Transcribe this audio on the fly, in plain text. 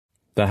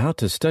The How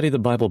to Study the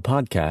Bible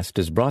podcast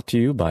is brought to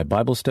you by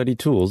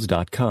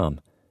BibleStudyTools.com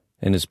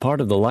and is part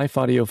of the Life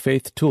Audio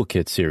Faith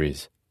Toolkit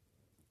series.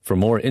 For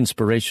more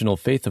inspirational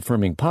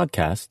faith-affirming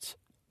podcasts,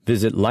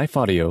 visit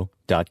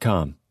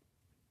lifeaudio.com.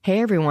 Hey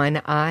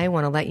everyone, I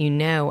want to let you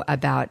know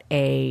about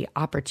an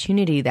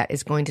opportunity that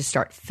is going to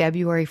start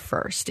February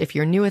 1st. If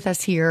you're new with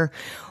us here,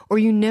 or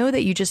you know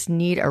that you just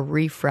need a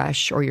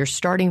refresh, or you're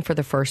starting for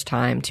the first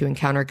time to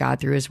encounter God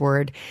through His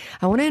Word,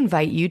 I want to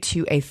invite you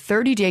to a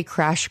 30-day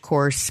crash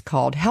course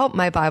called Help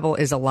My Bible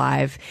is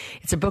Alive.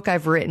 It's a book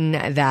I've written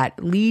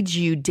that leads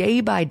you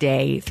day by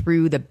day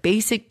through the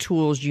basic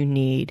tools you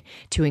need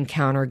to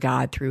encounter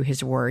God through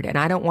His Word. And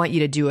I don't want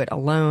you to do it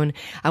alone.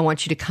 I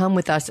want you to come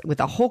with us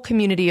with a whole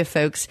community of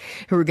folks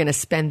who are going to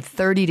spend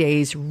 30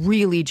 days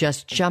really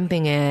just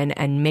jumping in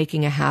and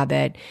making a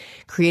habit,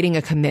 creating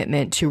a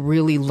commitment to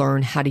really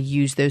learn how to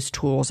use those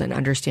tools and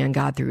understand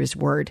God through His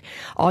Word.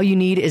 All you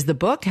need is the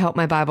book, Help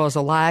My Bible is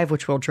Alive,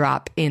 which will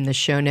drop in the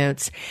show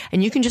notes.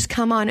 And you can just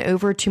come on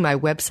over to my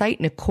website,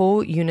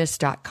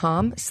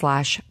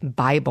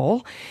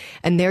 NicoleEunice.com/Bible.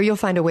 And there you'll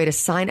find a way to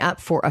sign up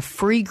for a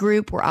free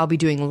group where I'll be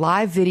doing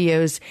live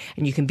videos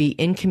and you can be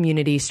in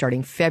community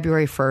starting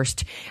February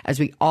 1st as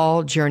we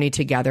all journey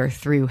together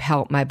through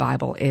Help My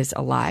Bible is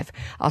Alive.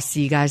 I'll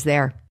see you guys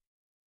there.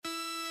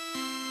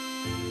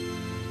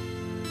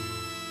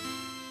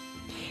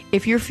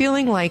 If you're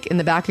feeling like in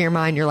the back of your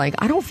mind, you're like,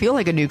 I don't feel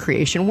like a new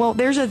creation. Well,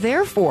 there's a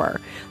therefore.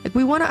 Like,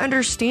 we want to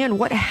understand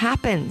what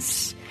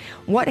happens.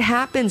 What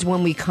happens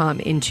when we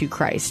come into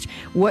Christ?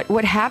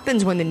 What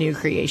happens when the new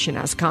creation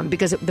has come?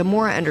 Because the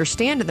more I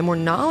understand it, the more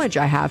knowledge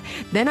I have,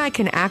 then I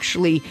can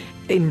actually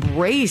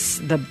embrace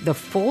the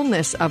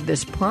fullness of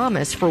this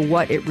promise for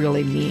what it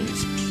really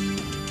means.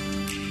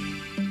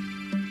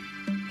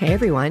 Hey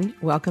everyone,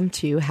 welcome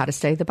to How to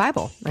Study the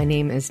Bible. My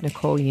name is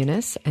Nicole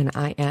Eunice and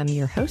I am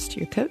your host,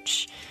 your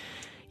coach,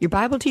 your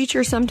Bible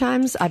teacher.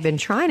 Sometimes I've been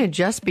trying to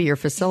just be your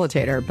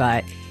facilitator,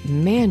 but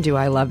man, do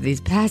I love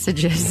these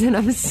passages and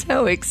I'm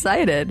so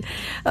excited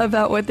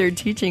about what they're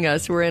teaching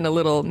us. We're in a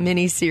little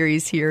mini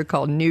series here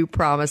called New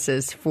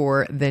Promises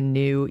for the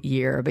New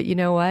Year. But you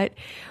know what?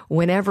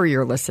 Whenever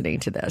you're listening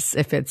to this,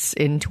 if it's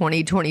in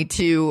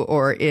 2022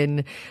 or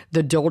in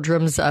the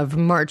doldrums of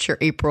March or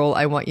April,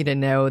 I want you to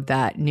know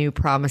that new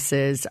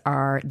promises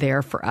are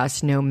there for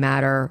us no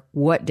matter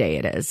what day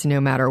it is,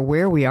 no matter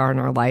where we are in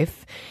our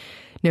life,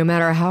 no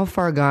matter how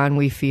far gone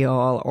we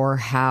feel or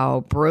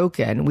how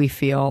broken we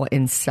feel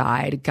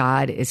inside.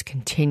 God is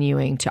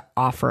continuing to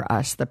offer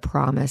us the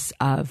promise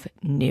of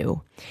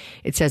new.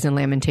 It says in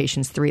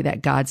Lamentations 3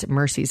 that God's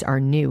mercies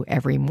are new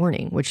every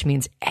morning, which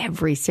means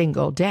every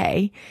single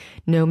day,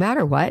 no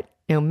matter what,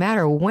 no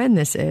matter when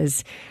this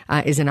is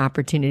an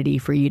opportunity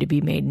for you to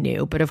be made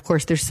new. But of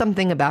course, there's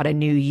something about a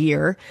new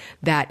year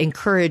that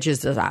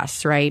encourages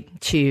us, right,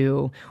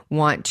 to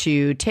want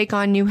to take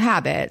on new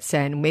habits.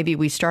 And maybe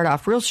we start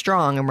off real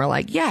strong and we're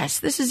like,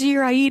 yes, this is the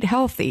year I eat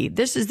healthy.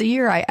 This is the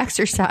year I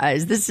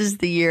exercise. This is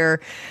the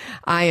year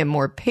I am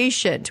more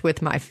patient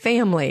with my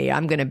family.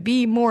 I'm going to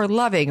be more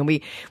loving. And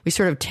we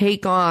sort of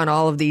take on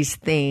all of these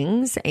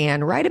things.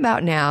 And right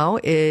about now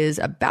is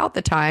about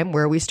the time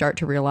where we start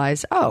to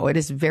realize, oh, it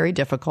is very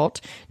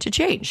difficult to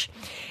change.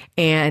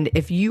 And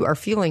if you are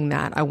feeling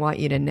that, I want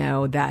you to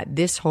know that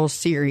this whole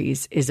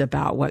series is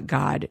about what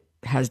God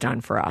has done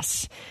for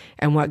us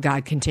and what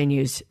God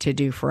continues to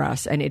do for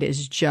us. And it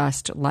is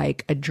just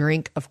like a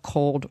drink of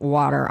cold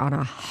water on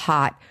a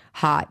hot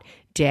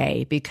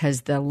day,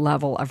 because the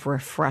level of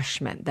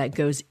refreshment that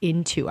goes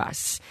into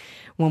us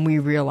when we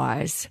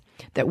realize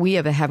that we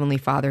have a Heavenly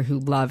Father who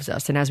loves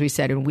us. And as we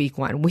said in week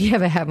 1, we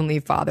have a Heavenly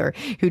Father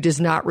who does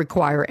not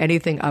require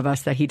anything of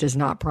us that He does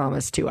not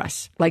promise to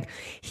us. Like,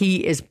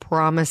 He is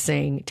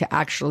promising to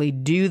actually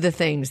do the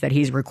things that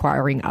He's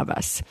requiring of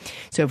us.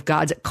 So if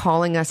God's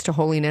calling us to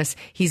holiness,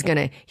 He's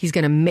gonna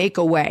make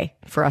a way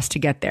for us to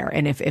get there.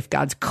 And if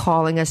God's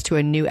calling us to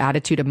a new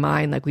attitude of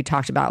mind, like we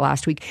talked about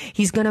last week,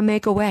 He's gonna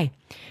make a way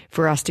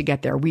for us to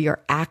get there. We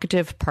are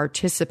active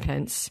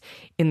participants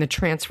in the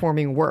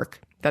transforming work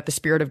that the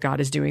Spirit of God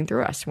is doing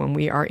through us when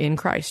we are in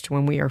Christ,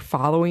 when we are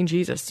following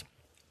Jesus.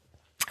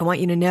 I want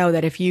you to know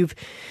that if you've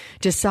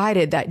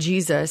decided that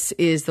Jesus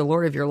is the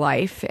Lord of your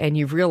life and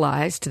you've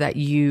realized that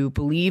you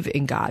believe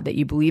in God, that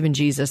you believe in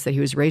Jesus, that He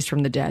was raised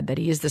from the dead, that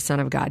He is the Son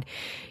of God,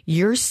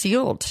 you're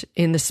sealed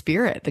in the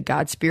Spirit. The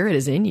God Spirit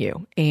is in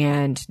you.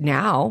 And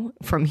now,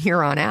 from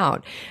here on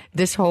out,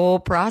 this whole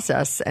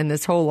process and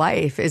this whole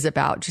life is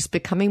about just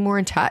becoming more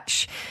in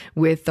touch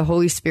with the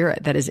Holy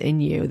Spirit that is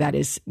in you, that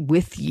is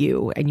with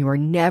you, and you are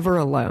never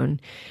alone.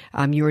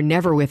 You are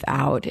never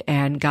without,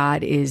 and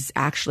God is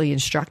actually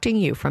instructing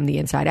you from the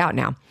inside out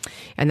now.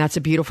 And that's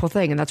a beautiful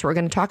thing. And that's what we're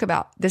going to talk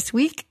about this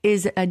week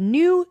is a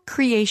new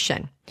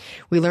creation.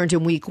 We learned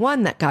in week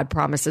 1 that God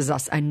promises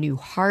us a new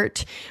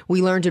heart.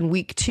 We learned in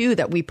week 2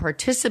 that we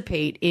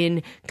participate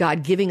in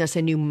God giving us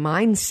a new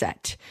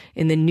mindset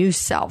in the new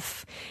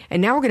self.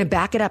 And now we're going to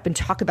back it up and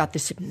talk about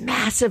this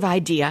massive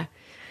idea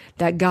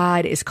that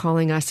God is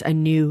calling us a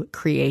new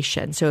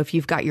creation. So if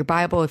you've got your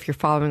Bible, if you're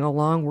following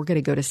along, we're going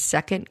to go to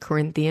 2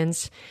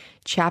 Corinthians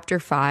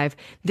chapter 5.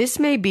 This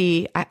may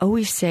be, I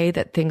always say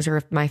that things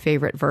are my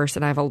favorite verse,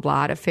 and I have a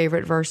lot of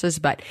favorite verses,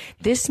 but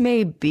this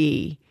may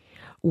be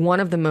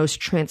one of the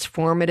most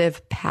transformative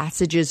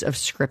passages of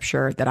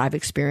scripture that I've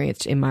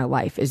experienced in my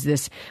life, is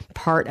this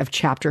part of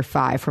chapter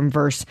 5 from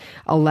verse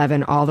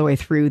 11 all the way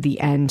through the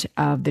end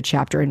of the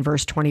chapter in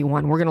verse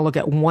 21. We're going to look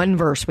at one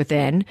verse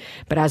within,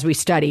 but as we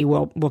study,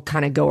 we'll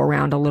kind of go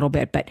around a little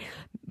bit. But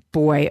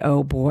boy,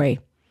 oh boy,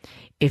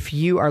 if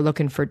you are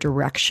looking for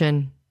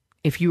direction,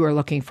 if you are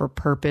looking for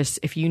purpose,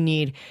 if you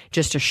need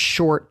just a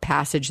short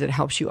passage that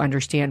helps you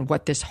understand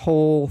what this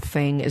whole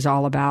thing is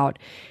all about,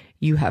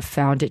 you have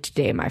found it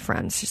today, my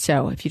friends.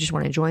 So if you just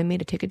want to join me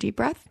to take a deep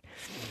breath,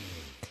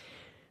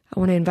 I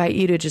want to invite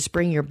you to just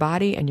bring your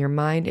body and your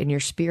mind and your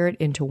spirit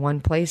into one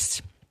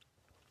place.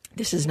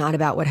 This is not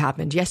about what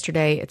happened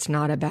yesterday. It's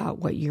not about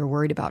what you're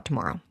worried about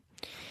tomorrow.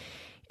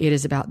 It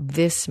is about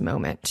this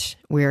moment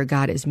where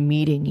God is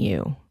meeting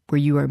you, where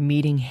you are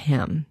meeting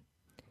him,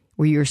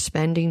 where you're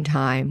spending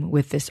time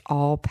with this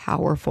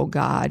all-powerful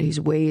God whose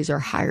ways are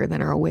higher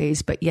than our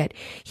ways, but yet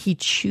he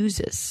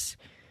chooses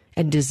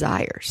and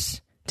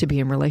desires to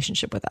be in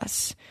relationship with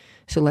us.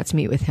 So let's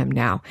meet with him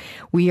now.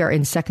 We are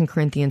in 2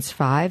 Corinthians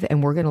 5,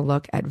 and we're going to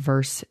look at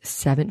verse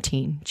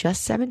 17.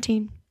 Just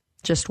 17.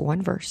 Just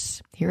one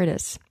verse. Here it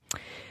is.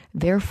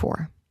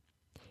 Therefore,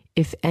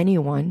 if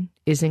anyone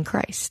is in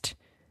Christ,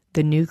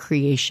 the new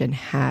creation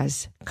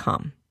has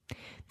come.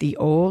 The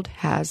old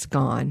has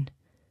gone.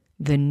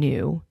 The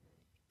new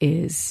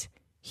is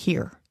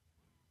here.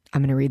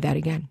 I'm going to read that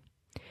again.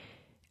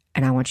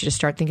 And I want you to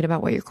start thinking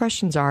about what your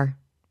questions are.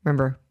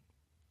 Remember,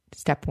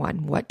 step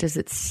 1, what does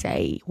it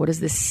say? What does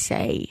this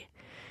say?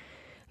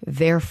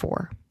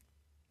 Therefore,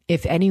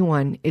 if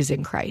anyone is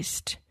in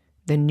Christ,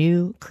 the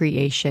new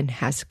creation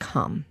has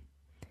come.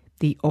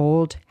 The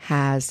old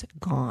has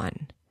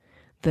gone.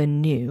 The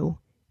new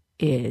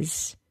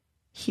is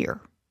here.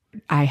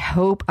 I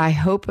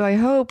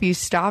hope you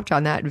stopped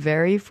on that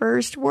very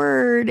first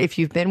word. If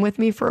you've been with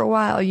me for a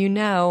while, you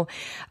know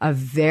a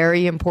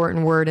very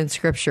important word in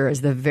scripture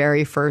is the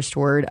very first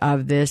word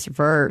of this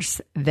verse.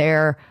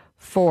 Therefore.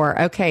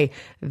 Okay,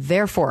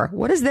 therefore.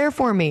 What does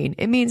therefore mean?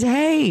 It means,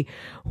 hey,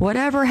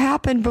 whatever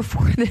happened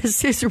before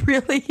this is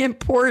really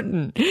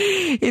important.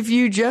 If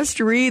you just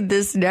read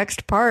this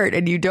next part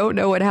and you don't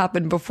know what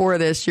happened before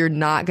this, you're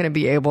not going to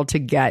be able to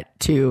get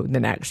to the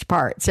next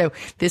part. So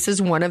this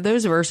is one of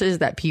those verses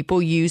that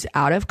people use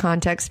out of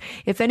context.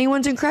 If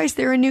anyone's in Christ,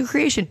 they're a new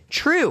creation.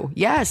 True.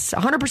 Yes,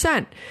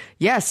 100%.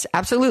 Yes,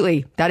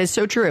 absolutely. That is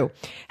so true.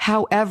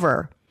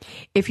 However,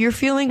 if you're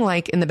feeling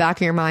like in the back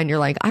of your mind, you're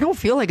like, I don't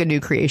feel like a new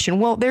creation.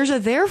 Well, there's a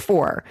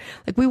therefore.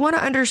 Like, we want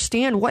to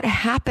understand what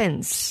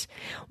happens.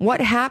 What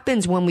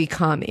happens when we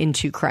come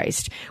into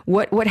Christ?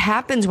 What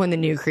happens when the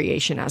new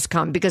creation has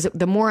come? Because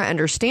the more I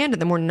understand it,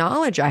 the more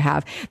knowledge I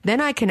have, then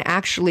I can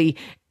actually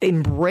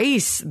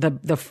embrace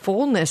the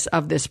fullness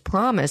of this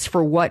promise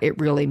for what it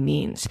really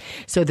means.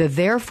 So the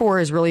therefore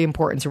is really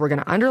important. So we're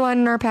going to underline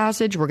in our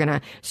passage. We're going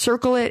to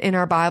circle it in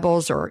our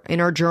Bibles or in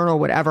our journal,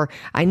 whatever.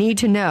 I need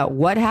to know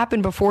what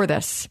happened before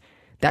this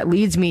that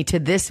leads me to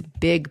this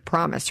big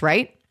promise,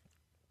 right?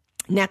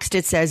 Next,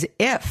 it says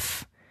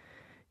if.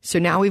 So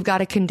now we've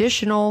got a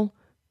conditional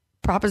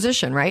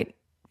proposition, right?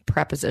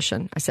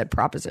 Preposition. I said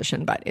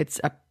proposition, but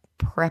it's a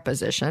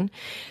preposition.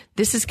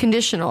 This is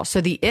conditional. So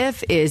the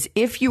if is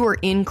if you are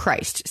in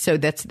Christ. So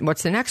that's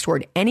what's the next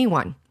word?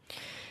 Anyone.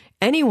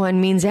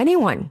 Anyone means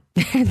anyone.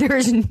 There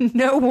is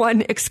no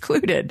one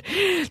excluded.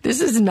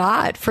 This is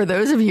not for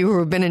those of you who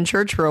have been in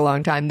church for a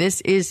long time.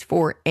 This is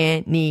for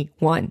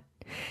anyone.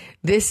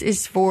 This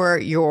is for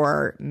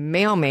your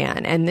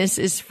mailman, and this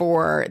is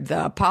for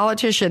the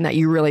politician that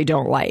you really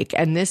don't like,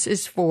 and this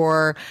is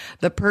for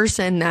the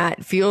person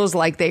that feels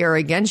like they are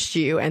against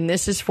you, and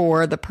this is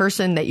for the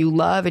person that you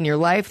love in your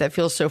life that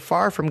feels so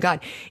far from God.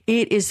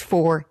 It is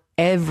for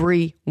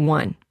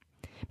everyone.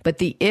 But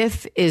the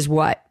if is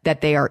what?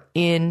 That they are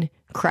in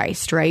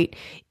Christ, right?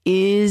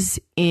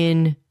 Is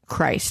in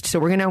Christ.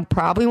 So we're going to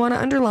probably want to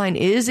underline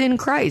is in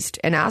Christ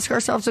and ask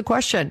ourselves a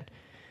question.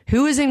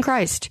 Who is in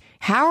Christ?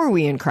 How are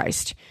we in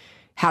Christ?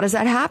 How does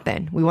that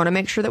happen? We want to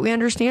make sure that we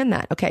understand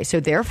that. Okay, so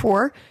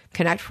therefore,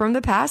 connect from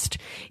the past.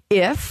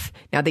 If,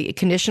 now the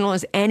conditional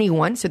is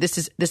anyone, so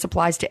this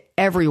applies to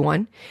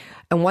everyone.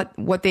 And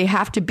what they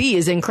have to be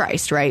is in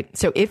Christ, right?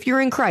 So if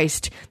you're in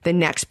Christ, the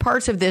next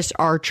parts of this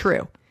are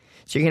true.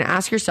 So you're going to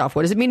ask yourself,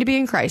 what does it mean to be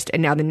in Christ?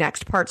 And now the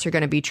next parts are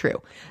going to be true.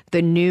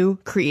 The new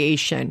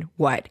creation,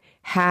 what?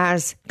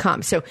 Has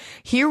come. So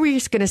here we're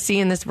just going to see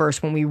in this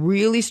verse, when we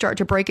really start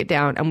to break it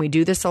down, and we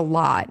do this a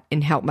lot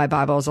in Help My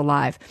Bible is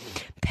Alive,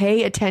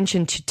 pay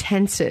attention to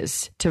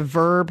tenses, to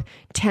verb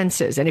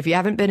tenses. And if you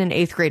haven't been in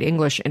 8th grade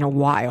English in a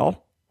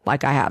while,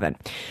 like I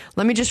haven't.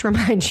 Let me just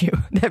remind you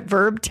that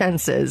verb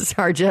tenses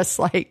are just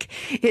like,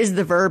 is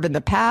the verb in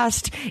the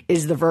past?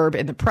 Is the verb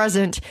in the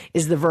present?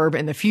 Is the verb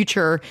in the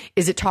future?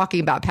 Is it talking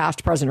about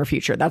past, present, or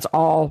future? That's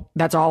all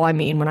I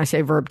mean when I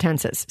say verb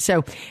tenses.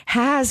 So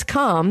has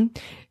come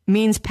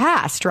means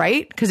past,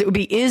 right? Because it would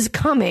be is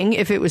coming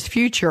if it was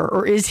future,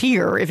 or is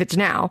here if it's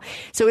now.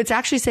 So it's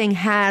actually saying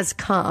has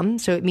come.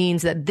 So it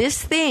means that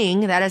this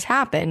thing that has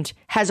happened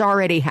has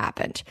already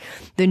happened.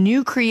 The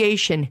new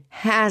creation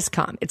has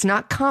come. It's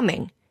not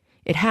coming.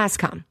 It has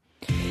come.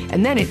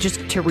 And then it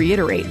just, to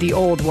reiterate, the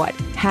old what?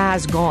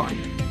 Has gone.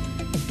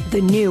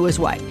 The new is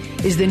what?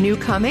 Is the new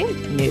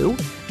coming? New.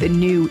 The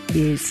new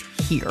is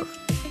here.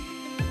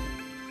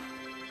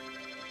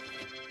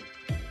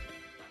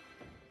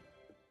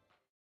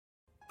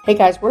 Hey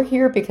guys, we're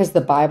here because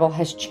the Bible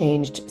has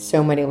changed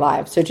so many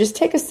lives. So just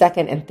take a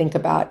second and think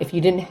about if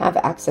you didn't have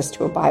access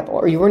to a Bible,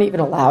 or you weren't even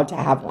allowed to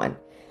have one.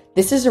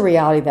 This is a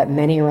reality that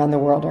many around the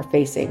world are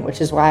facing,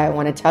 which is why I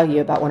want to tell you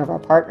about one of our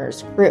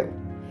partners, Cru.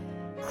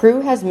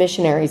 Cru has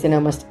missionaries in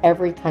almost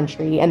every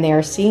country, and they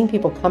are seeing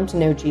people come to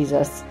know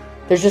Jesus.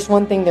 There's just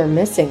one thing they're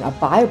missing, a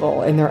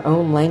Bible in their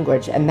own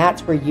language, and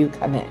that's where you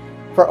come in.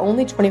 For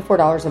only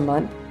 $24 a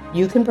month,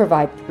 you can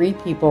provide 3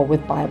 people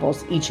with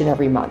Bibles each and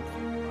every month.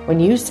 When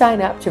you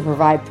sign up to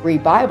provide 3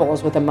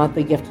 Bibles with a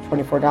monthly gift of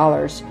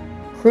 $24,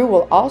 Cru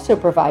will also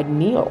provide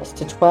meals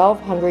to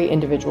 12 hungry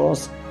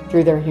individuals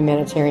through their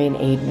humanitarian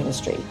aid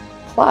ministry.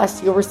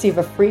 Plus, you'll receive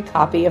a free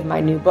copy of my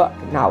new book,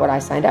 Not What I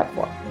Signed Up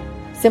For.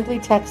 Simply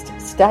text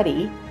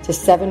STUDY to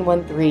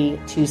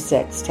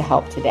 71326 to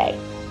help today.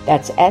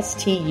 That's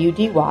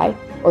STUDY,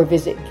 or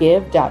visit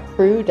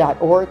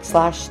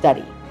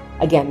give.cru.org/study.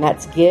 Again,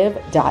 that's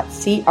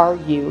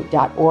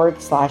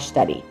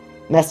give.cru.org/study.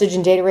 Message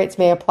and data rates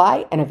may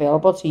apply and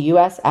available to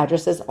U.S.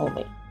 addresses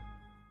only.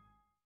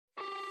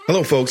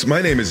 Hello, folks.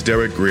 My name is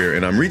Derek Greer,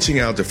 and I'm reaching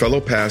out to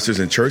fellow pastors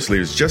and church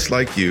leaders just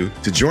like you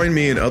to join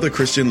me and other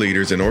Christian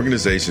leaders and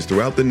organizations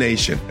throughout the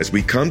nation as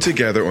we come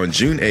together on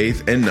June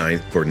 8th and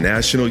 9th for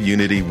National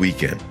Unity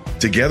Weekend.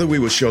 Together, we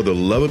will show the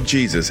love of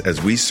Jesus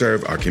as we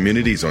serve our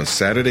communities on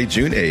Saturday,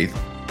 June 8th,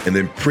 and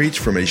then preach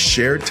from a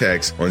shared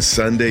text on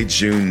Sunday,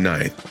 June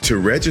 9th. To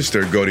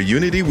register, go to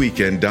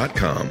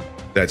unityweekend.com.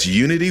 That's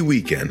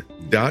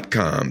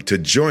unityweekend.com to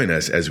join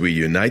us as we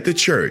unite the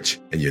church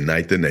and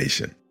unite the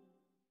nation.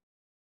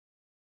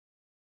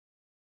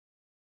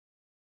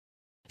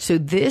 So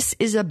this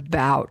is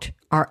about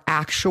our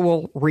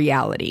actual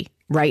reality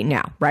right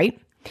now,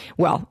 right?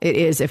 Well, it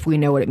is if we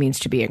know what it means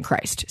to be in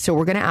Christ. So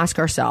we're going to ask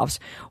ourselves,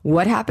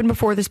 what happened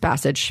before this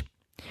passage?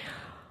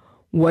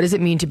 What does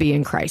it mean to be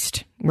in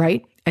Christ,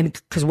 right? And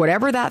because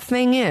whatever that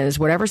thing is,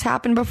 whatever's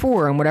happened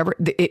before and whatever,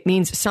 it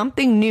means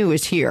something new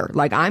is here.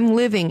 Like I'm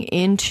living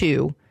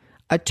into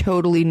a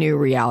totally new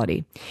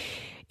reality.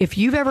 If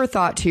you've ever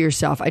thought to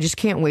yourself, I just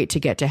can't wait to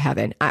get to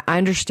heaven. I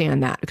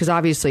understand that because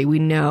obviously we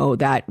know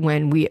that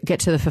when we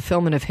get to the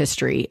fulfillment of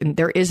history, and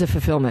there is a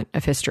fulfillment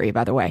of history,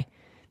 by the way,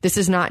 this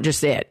is not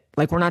just it.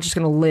 Like we're not just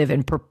going to live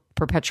in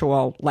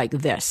perpetual like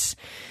this.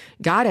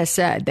 God has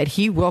said that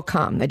he will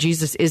come, that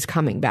Jesus is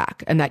coming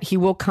back, and that he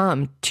will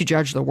come to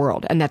judge the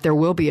world, and that there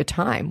will be a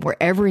time where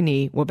every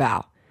knee will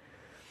bow.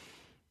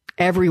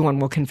 Everyone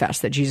will confess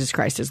that Jesus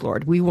Christ is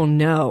Lord. We will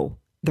know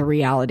the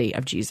reality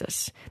of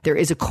Jesus. There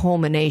is a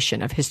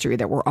culmination of history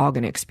that we're all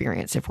going to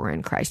experience if we're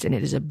in Christ, and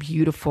it is a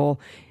beautiful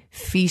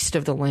feast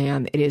of the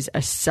Lamb. It is a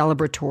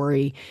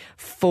celebratory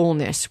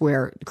fullness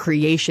where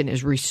creation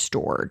is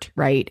restored,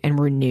 right, and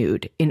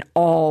renewed in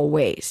all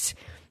ways.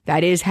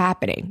 That is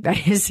happening.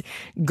 That is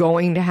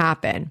going to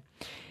happen.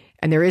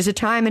 And there is a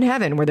time in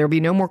heaven where there will be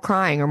no more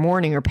crying or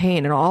mourning or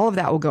pain, and all of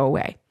that will go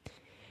away.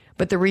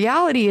 But the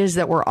reality is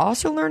that we're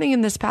also learning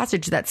in this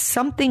passage that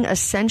something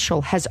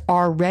essential has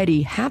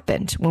already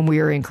happened when we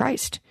are in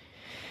Christ.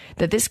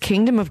 That this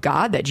kingdom of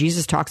God that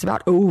Jesus talks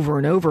about over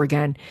and over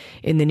again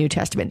in the New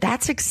Testament,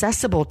 that's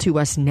accessible to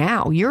us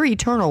now. Your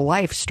eternal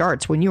life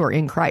starts when you are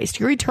in Christ.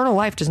 Your eternal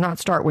life does not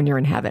start when you're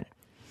in heaven.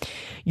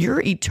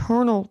 Your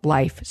eternal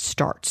life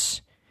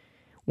starts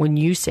when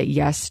you say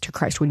yes to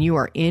Christ. When you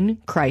are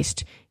in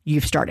Christ,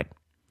 you've started.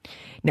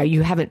 Now,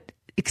 you haven't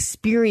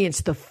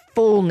experienced the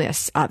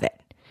fullness of it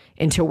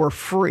until we're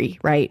free,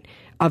 right,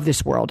 of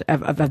this world,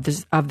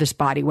 of this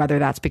body, whether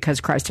that's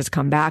because Christ has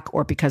come back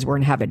or because we're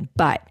in heaven.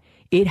 But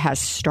it has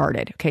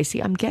started. Okay,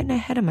 see, I'm getting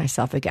ahead of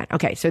myself again.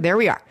 Okay, so there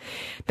we are.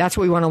 That's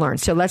what we want to learn.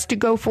 So let's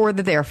go for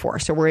the therefore.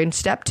 So we're in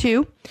step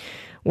 2.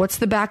 What's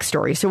the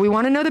backstory? So we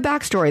want to know the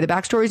backstory. The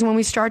backstory is when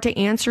we start to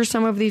answer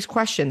some of these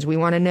questions. We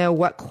want to know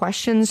what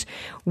questions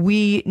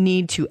we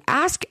need to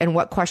ask and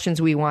what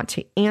questions we want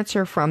to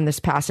answer from this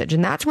passage.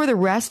 And that's where the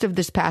rest of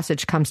this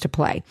passage comes to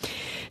play.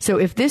 So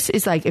if this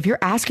is like, if you're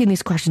asking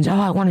these questions, oh,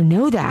 I want to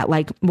know that,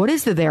 like, what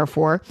is the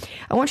therefore?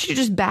 I want you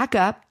to just back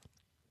up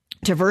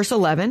to verse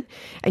 11,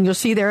 and you'll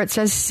see there it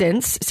says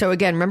since. So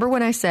again, remember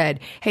when I said,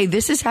 hey,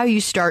 this is how you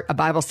start a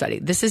Bible study.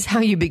 This is how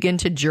you begin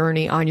to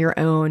journey on your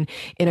own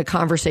in a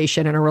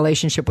conversation and a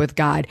relationship with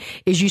God,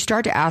 is you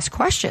start to ask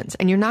questions,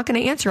 and you're not going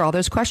to answer all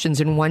those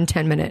questions in one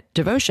 10-minute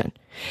devotion.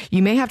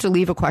 You may have to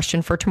leave a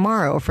question for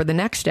tomorrow or for the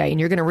next day, and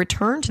you're going to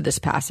return to this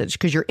passage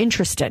because you're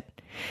interested,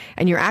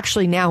 and you're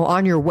actually now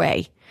on your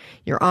way.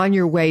 You're on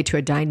your way to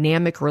a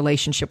dynamic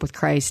relationship with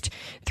Christ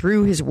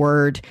through his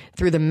word,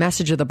 through the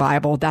message of the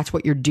Bible. That's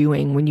what you're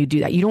doing when you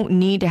do that. You don't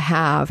need to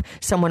have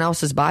someone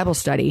else's Bible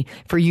study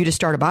for you to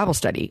start a Bible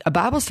study. A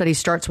Bible study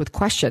starts with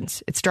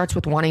questions. It starts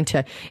with wanting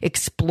to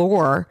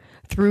explore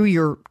through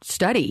your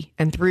study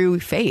and through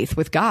faith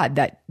with God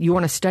that you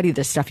want to study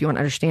this stuff. You want to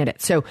understand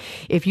it. So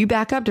if you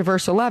back up to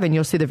verse 11,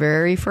 you'll see the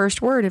very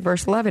first word in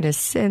verse 11 is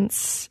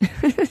since.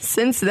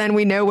 Since then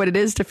we know what it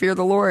is to fear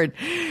the Lord.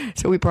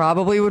 So we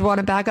probably would want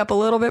to back up a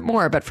little bit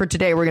more, but for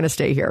today we're going to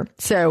stay here.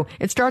 So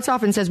it starts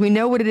off and says, we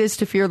know what it is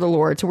to fear the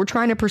Lord. So we're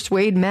trying to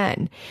persuade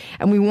men,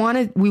 and we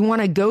want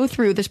to go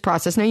through this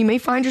process. Now you may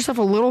find yourself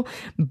a little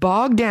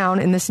bogged down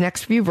in this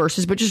next few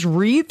verses, but just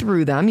read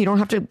through them. You don't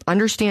have to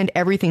understand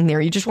everything there.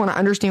 You just want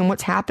to understand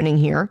what's happening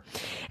here.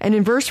 And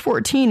in verse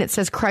 14, it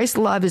says, Christ's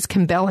love is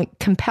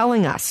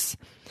compelling us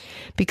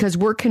because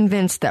we're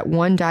convinced that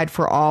one died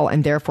for all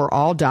and therefore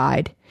all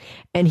died.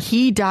 And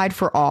he died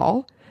for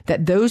all,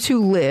 that those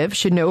who live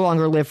should no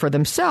longer live for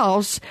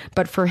themselves,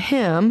 but for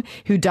him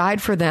who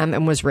died for them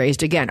and was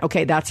raised again.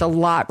 Okay, that's a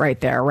lot right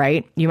there,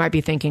 right? You might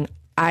be thinking,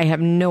 I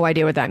have no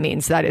idea what that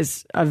means. That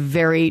is a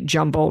very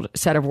jumbled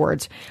set of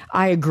words.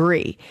 I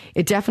agree.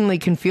 It definitely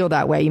can feel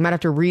that way. You might have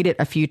to read it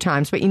a few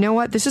times, but you know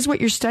what? This is what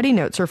your study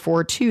notes are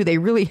for too. They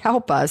really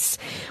help us.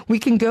 We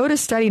can go to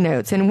study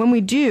notes, and when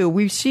we do,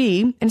 we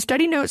see, and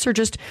study notes are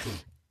just,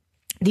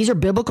 these are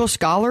biblical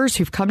scholars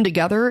who've come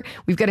together.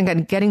 We've got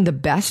getting the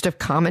best of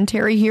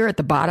commentary here at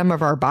the bottom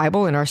of our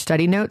Bible in our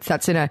study notes.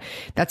 That's in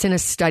a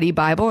study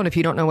Bible. And if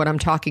you don't know what I'm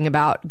talking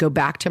about, go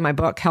back to my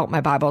book, Help My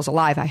Bible is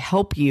Alive. I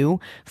help you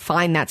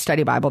find that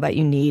study Bible that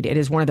you need. It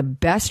is one of the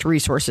best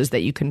resources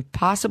that you can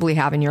possibly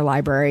have in your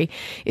library.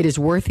 It is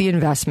worth the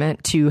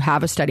investment to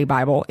have a study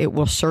Bible. It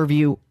will serve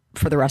you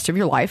for the rest of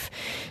your life.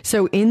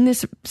 So in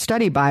this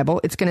study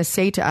Bible, it's going to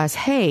say to us,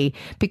 hey,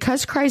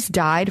 because Christ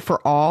died for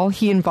all,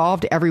 he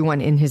involved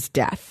everyone in his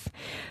death.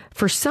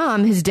 For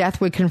some, his death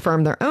would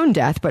confirm their own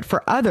death, but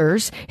for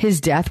others, his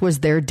death was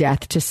their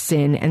death to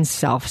sin and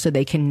self, so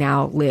they can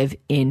now live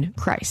in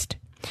Christ.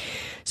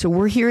 So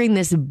we're hearing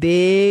this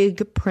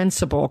big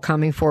principle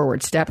coming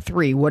forward. Step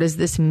 3, what does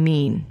this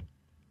mean?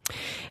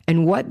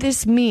 And what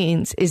this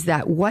means is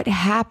that what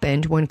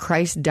happened when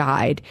Christ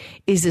died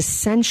is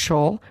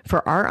essential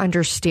for our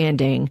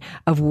understanding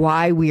of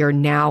why we are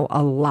now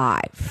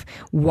alive,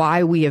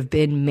 why we have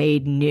been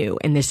made new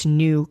in this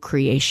new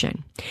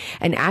creation.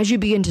 And as you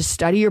begin to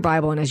study your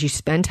Bible and as you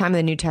spend time in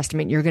the New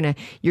Testament, you're going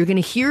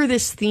to hear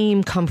this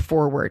theme come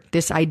forward,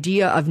 this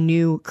idea of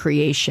new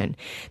creation,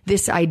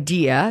 this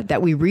idea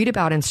that we read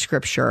about in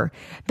Scripture,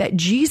 that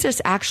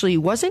Jesus actually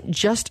wasn't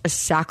just a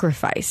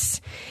sacrifice.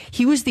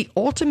 He was the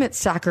ultimate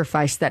sacrifice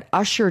that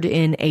ushered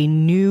in a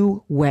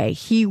new way.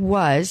 He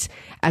was,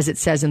 as it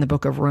says in the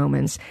book of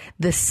Romans,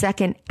 the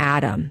second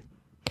Adam.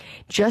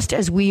 Just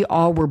as we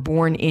all were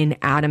born in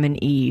Adam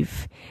and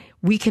Eve,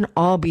 we can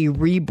all be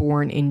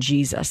reborn in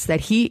Jesus, that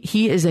he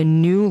is a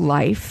new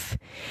life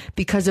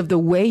because of the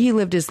way he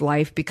lived his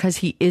life, because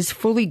he is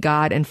fully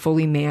God and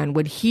fully man.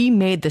 When he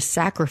made the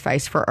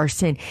sacrifice for our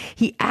sin,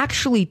 he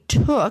actually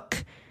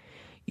took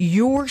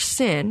your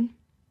sin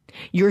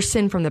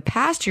from the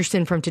past, your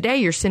sin from today,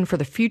 your sin for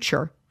the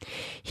future.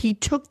 He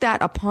took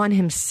that upon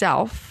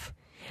himself,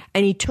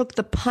 and he took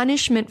the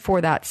punishment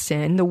for that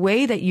sin, the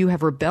way that you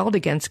have rebelled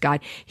against God,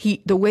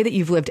 the way that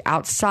you've lived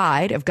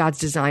outside of God's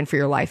design for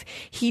your life.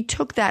 He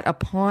took that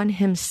upon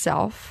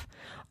himself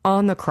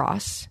on the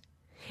cross,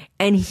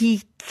 and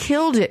he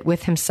killed it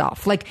with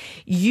himself. Like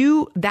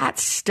that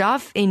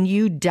stuff in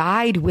you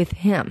died with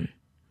him.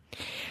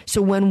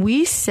 So when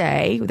we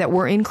say that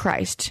we're in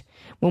Christ,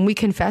 when we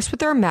confess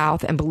with our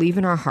mouth and believe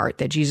in our heart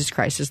that Jesus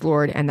Christ is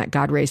Lord and that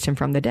God raised him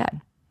from the dead,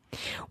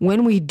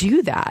 when we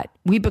do that,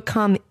 we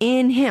become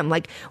in him.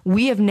 Like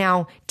we have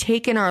now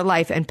taken our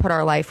life and put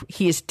our life,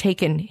 he has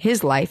taken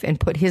his life and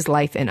put his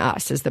life in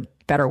us, is the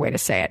better way to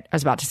say it. I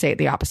was about to say it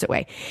the opposite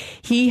way.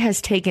 He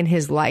has taken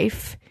his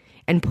life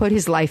and put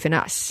his life in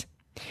us.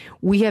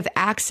 We have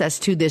access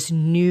to this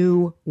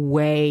new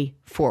way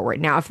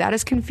forward. Now, if that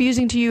is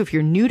confusing to you, if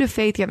you're new to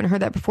faith, you haven't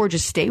heard that before,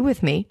 just stay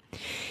with me.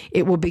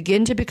 It will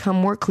begin to become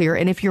more clear.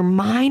 And if your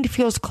mind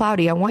feels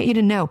cloudy, I want you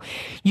to know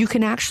you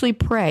can actually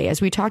pray,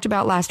 as we talked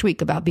about last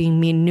week, about being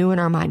new in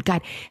our mind.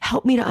 God,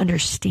 help me to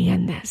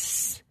understand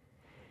this.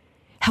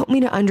 Help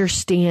me to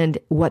understand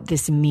what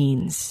this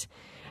means,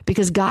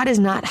 because God is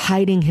not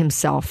hiding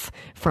himself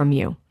from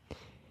you.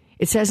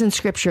 It says in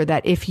Scripture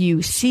that if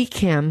you seek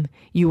him,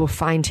 you will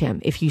find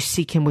him if you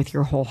seek him with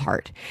your whole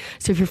heart.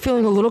 So if you're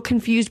feeling a little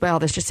confused by all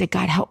this, just say,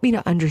 God, help me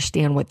to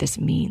understand what this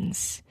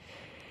means.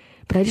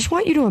 But I just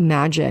want you to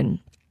imagine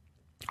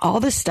all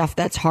the stuff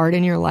that's hard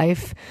in your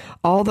life,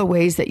 all the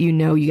ways that you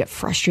get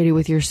frustrated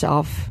with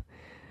yourself,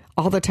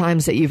 all the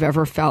times that you've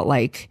ever felt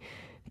like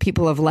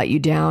people have let you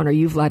down or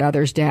you've let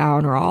others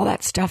down, or all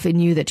that stuff in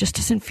you that just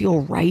doesn't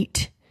feel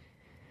right.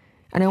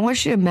 And I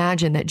want you to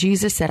imagine that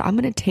Jesus said, I'm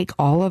going to take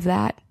all of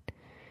that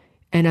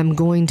and I'm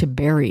going to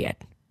bury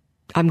it.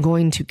 I'm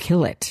going to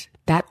kill it.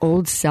 That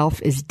old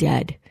self is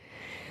dead.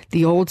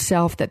 The old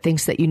self that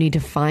thinks that you need to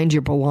find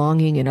your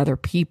belonging in other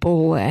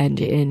people and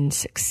in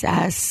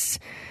success.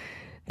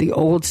 The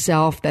old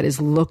self that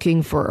is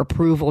looking for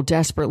approval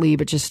desperately,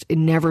 but just it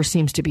never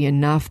seems to be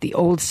enough. The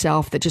old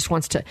self that just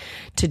wants to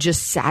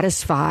just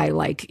satisfy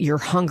like your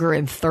hunger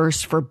and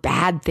thirst for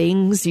bad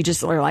things. You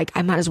just are like,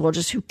 I might as well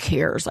just, who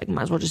cares? Like,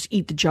 might as well just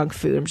eat the junk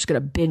food. I'm just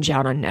going to binge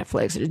out on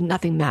Netflix.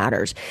 Nothing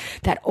matters.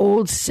 That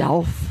old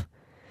self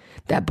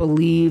that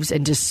believes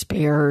and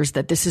despairs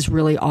that this is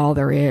really all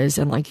there is,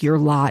 and like your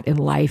lot in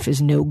life is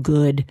no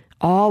good.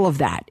 All of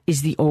that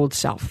is the old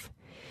self.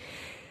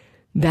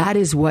 That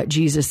is what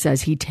Jesus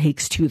says he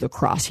takes to the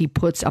cross. He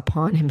puts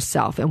upon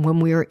himself. And when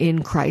we are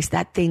in Christ,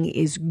 that thing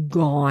is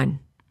gone.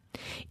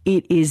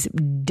 It is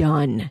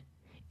done.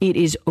 It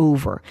is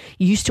over.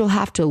 You still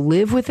have to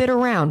live with it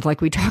around, like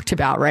we talked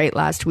about, right,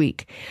 last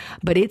week.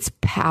 But its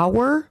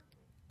power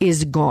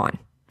is gone.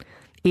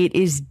 It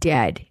is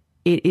dead.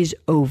 It is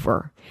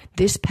over.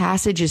 This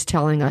passage is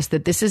telling us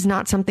that this is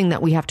not something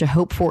that we have to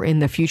hope for in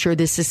the future.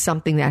 This is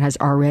something that has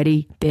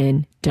already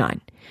been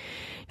done.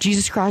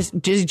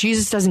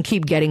 Jesus doesn't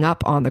keep getting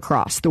up on the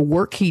cross. The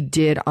work he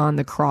did on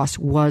the cross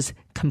was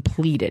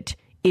completed.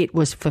 It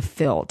was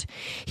fulfilled.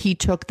 He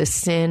took the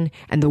sin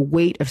and the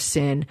weight of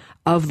sin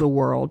of the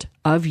world,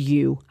 of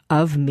you,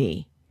 of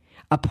me,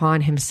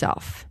 upon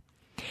himself.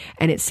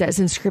 And it says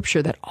in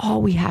Scripture that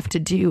all we have to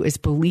do is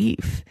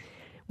believe.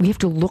 We have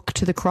to look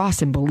to the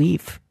cross and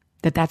believe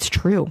that that's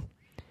true.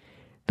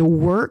 The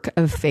work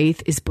of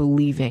faith is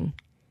believing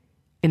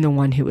in the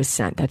one who was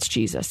sent. That's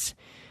Jesus.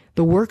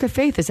 The work of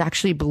faith is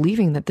actually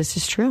believing that this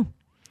is true.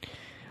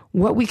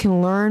 What we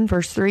can learn,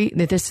 verse 3,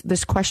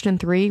 this question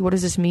 3, what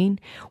does this mean?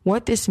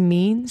 What this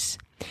means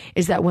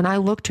is that when I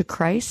look to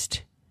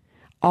Christ,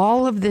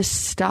 all of this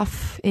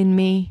stuff in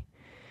me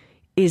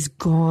is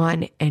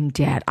gone and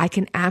dead. I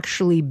can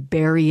actually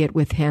bury it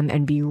with him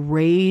and be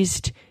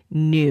raised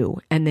new.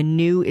 And the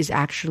new is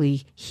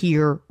actually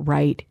here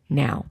right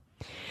now.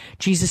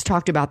 Jesus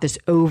talked about this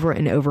over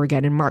and over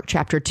again. In Mark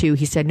chapter 2,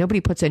 he said,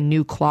 nobody puts a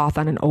new cloth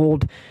on an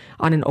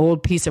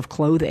old piece of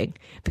clothing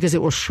because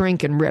it will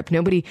shrink and rip.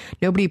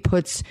 Nobody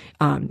puts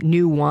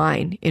new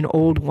wine in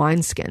old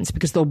wineskins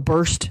because they'll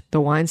burst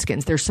the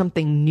wineskins. There's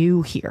something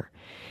new here.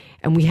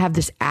 And we have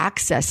this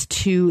access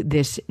to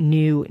this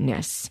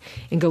newness.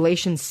 In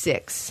Galatians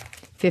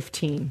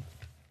 6:15,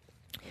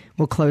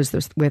 we'll close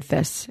with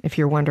this, if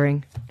you're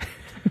wondering.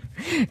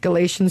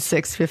 Galatians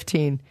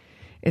 6:15,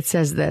 it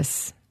says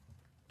this: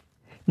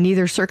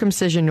 neither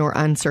circumcision nor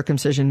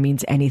uncircumcision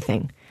means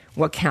anything.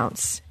 What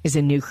counts is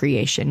a new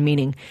creation,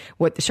 meaning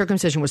what the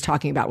circumcision was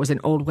talking about was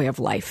an old way of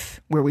life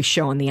where we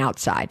show on the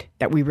outside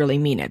that we really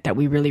mean it, that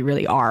we really,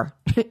 really are,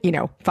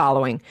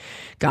 following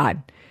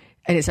God.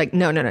 And it's like,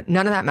 no, none of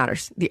that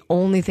matters. The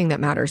only thing that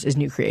matters is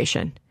new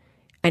creation.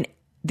 And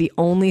the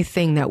only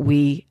thing that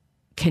we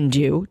can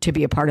do to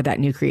be a part of that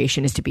new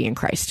creation is to be in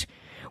Christ.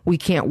 We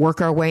can't work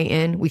our way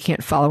in. We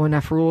can't follow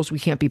enough rules. We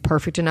can't be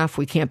perfect enough.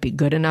 We can't be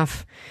good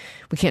enough.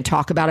 We can't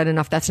talk about it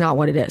enough. That's not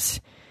what it is.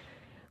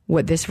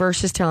 What this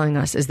verse is telling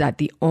us is that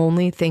the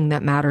only thing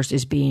that matters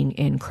is being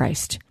in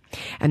Christ.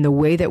 And the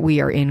way that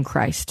we are in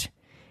Christ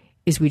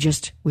is we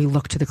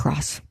look to the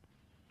cross.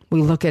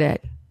 We look at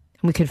it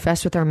and we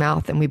confess with our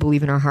mouth and we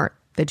believe in our heart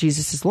that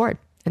Jesus is Lord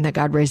and that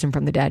God raised him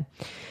from the dead.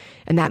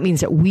 And that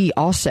means that we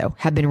also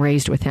have been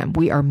raised with him.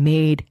 We are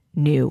made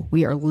new.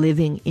 We are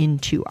living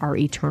into our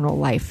eternal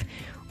life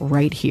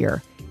right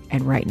here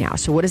and right now.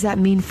 So what does that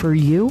mean for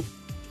you?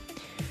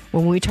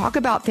 When we talk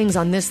about things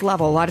on this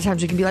level, a lot of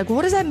times we can be like, well,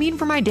 what does that mean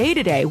for my day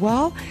today?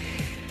 Well,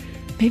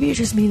 maybe it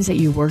just means that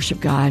you worship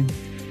God.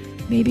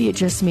 Maybe it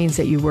just means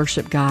that you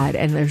worship God.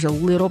 And there's a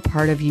little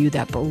part of you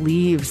that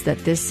believes that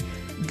this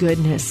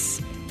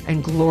goodness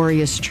and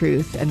glorious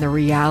truth and the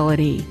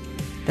reality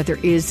that there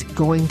is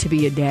going to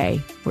be a day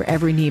where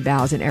every knee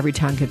bows and every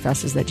tongue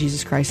confesses that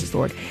Jesus Christ is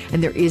Lord.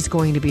 And there is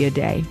going to be a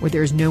day where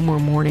there is no more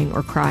mourning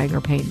or crying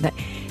or pain. That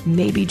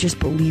maybe just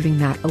believing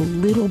that a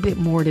little bit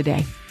more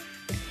today.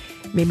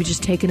 Maybe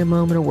just taking a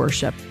moment of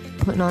worship,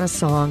 putting on a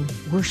song,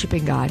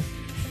 worshiping God,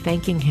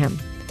 thanking him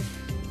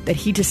that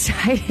he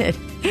decided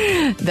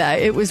that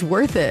it was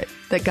worth it,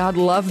 that God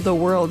loved the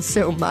world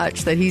so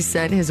much that he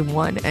sent his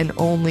one and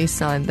only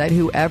Son, that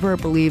whoever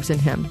believes in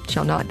him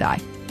shall not die,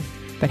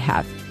 but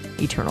have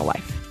eternal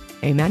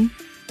life. Amen.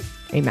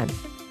 Amen.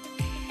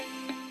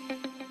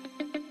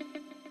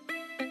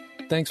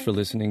 Thanks for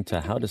listening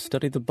to How to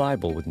Study the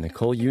Bible with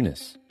Nicole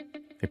Eunice,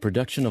 a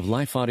production of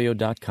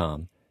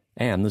lifeaudio.com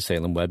and the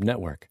Salem Web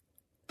Network.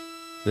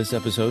 This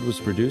episode was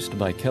produced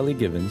by Kelly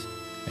Givens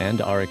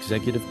and our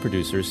executive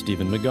producer,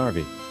 Stephen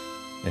McGarvey,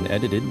 and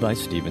edited by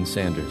Stephen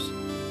Sanders.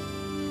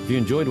 If you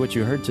enjoyed what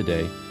you heard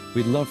today,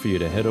 we'd love for you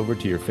to head over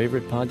to your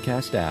favorite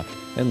podcast app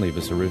and leave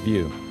us a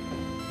review.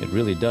 It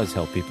really does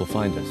help people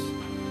find us.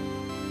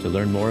 To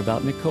learn more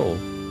about Nicole,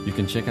 you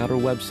can check out her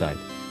website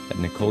at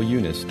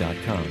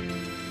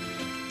NicoleEunice.com.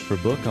 Her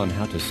book on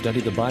how to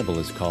study the Bible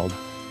is called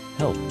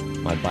Help,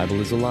 My Bible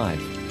is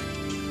Alive.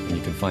 And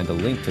you can find a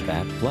link to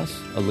that, plus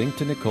a link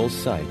to Nicole's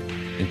site,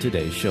 in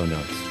today's show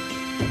notes.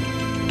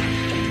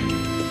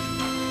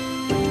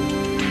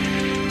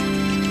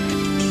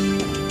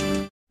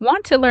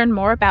 Want to learn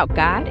more about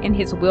God and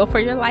His will for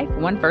your life,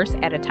 one verse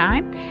at a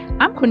time?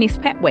 I'm Quinice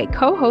Petway,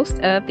 co-host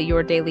of the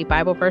Your Daily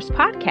Bible Verse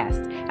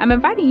podcast. I'm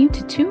inviting you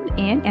to tune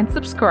in and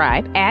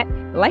subscribe at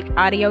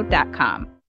lifeaudio.com.